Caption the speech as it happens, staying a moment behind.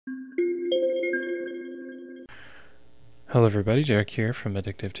Hello everybody, Derek here from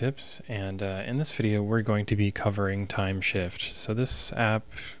Addictive Tips, and in this video we're going to be covering Timeshift. So this app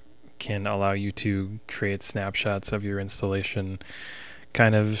can allow you to create snapshots of your installation,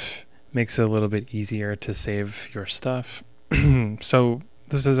 kind of makes it a little bit easier to save your stuff. So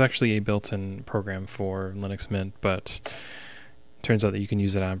this is actually a built-in program for Linux Mint, but it turns out that you can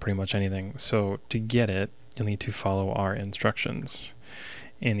use it on pretty much anything. So to get it, you'll need to follow our instructions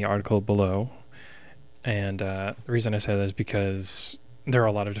in the article below. And the reason I say that is because there are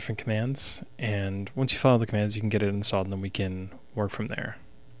a lot of different commands, and once you follow the commands, you can get it installed, and then we can work from there.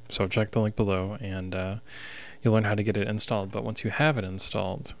 So check the link below, and you'll learn how to get it installed. But once you have it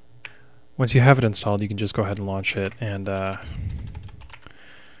installed, you can just go ahead and launch it. And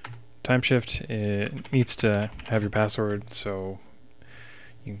Timeshift, it needs to have your password, so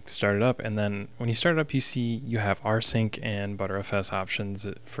you can start it up, and then when you start it up, you see you have rsync and Btrfs options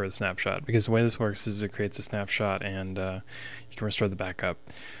for the snapshot, because the way this works is it creates a snapshot and you can restore the backup.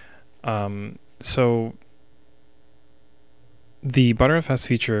 So the Btrfs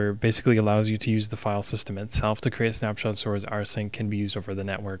feature basically allows you to use the file system itself to create snapshots, whereas rsync can be used over the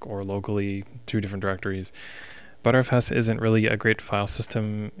network or locally through different directories. Btrfs isn't really a great file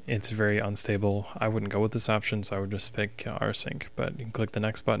system. It's very unstable. I wouldn't go with this option, so I would just pick rsync. But you can click the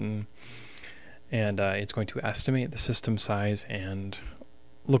next button, and it's going to estimate the system size and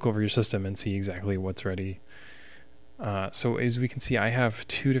look over your system and see exactly what's ready. So as we can see, I have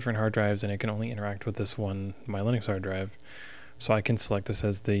two different hard drives, and I can only interact with this one, my Linux hard drive. So I can select this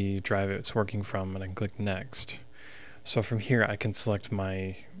as the drive it's working from, and I can click next. So from here, I can select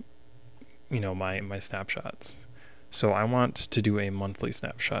my snapshots. So I want to do a monthly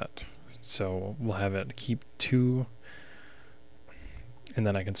snapshot. So we'll have it keep 2, and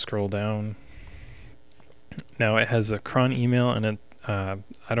then I can scroll down. Now it has a cron email, and I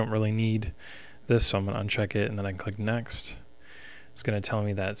don't really need this, so I'm going to uncheck it, and then I can click next. It's going to tell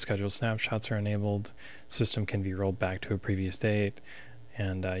me that scheduled snapshots are enabled, system can be rolled back to a previous date,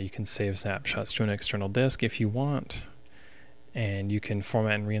 and you can save snapshots to an external disk if you want. And you can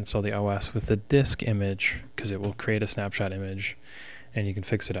format and reinstall the OS with the disk image, because it will create a snapshot image, and you can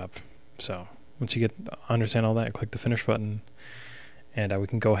fix it up. So once you understand all that, click the finish button, and we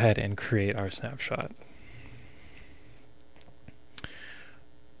can go ahead and create our snapshot.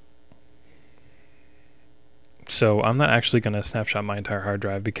 So I'm not actually going to snapshot my entire hard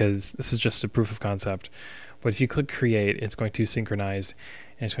drive because this is just a proof of concept. But if you click create, it's going to synchronize,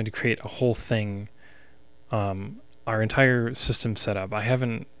 and it's going to create a whole thing. Our entire system setup. I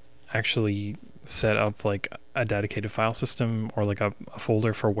haven't actually set up like a dedicated file system or like a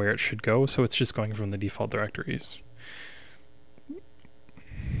folder for where it should go, so it's just going from the default directories.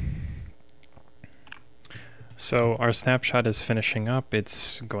 So our snapshot is finishing up.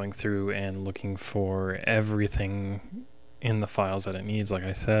 It's going through and looking for everything in the files that it needs, like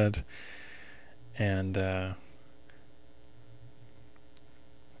I said. And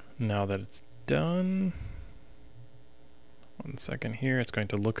now that it's done, one second here, it's going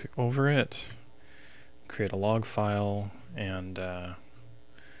to look over it, create a log file, and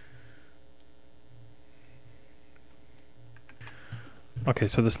okay,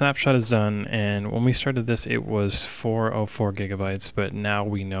 so the snapshot is done, and when we started this it was 404 gigabytes, but now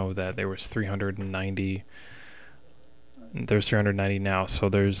we know that there was 390. There's 390 now, so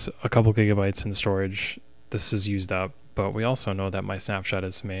there's a couple gigabytes in storage. This is used up, but we also know that my snapshot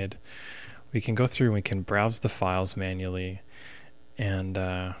is made. We can go through and we can browse the files manually, and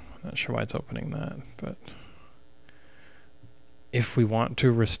I'm not sure why it's opening that, but if we want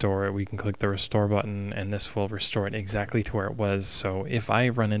to restore it, we can click the restore button, and this will restore it exactly to where it was. So if I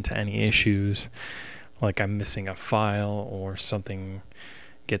run into any issues, like I'm missing a file or something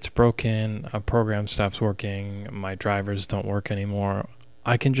gets broken, a program stops working, my drivers don't work anymore,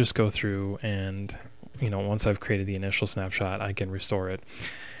 I can just go through and, once I've created the initial snapshot, I can restore it.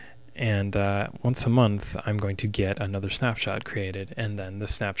 And once a month, I'm going to get another snapshot created, and then the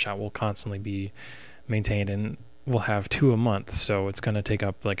snapshot will constantly be maintained, and we'll have 2 a month, so it's going to take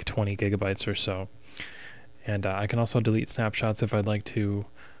up like 20 gigabytes or so. And I can also delete snapshots if I'd like to.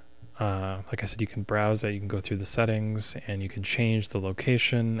 Like I said, you can browse that, you can go through the settings, and you can change the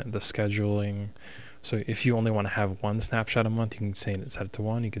location, the scheduling. So if you only want to have 1 snapshot a month, you can set it to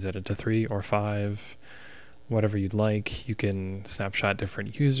 1, you can set it to 3 or 5. Whatever you'd like. You can snapshot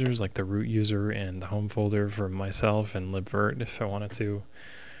different users, like the root user and the home folder for myself, and libvirt if I wanted to.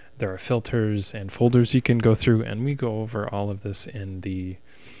 There are filters and folders you can go through, and we go over all of this in the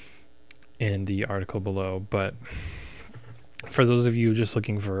article below. But for those of you just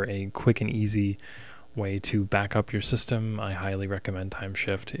looking for a quick and easy way to back up your system, I highly recommend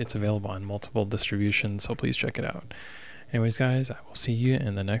Timeshift. It's available on multiple distributions, so please check it out. Anyways, guys, I will see you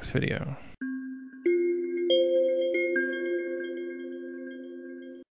in the next video.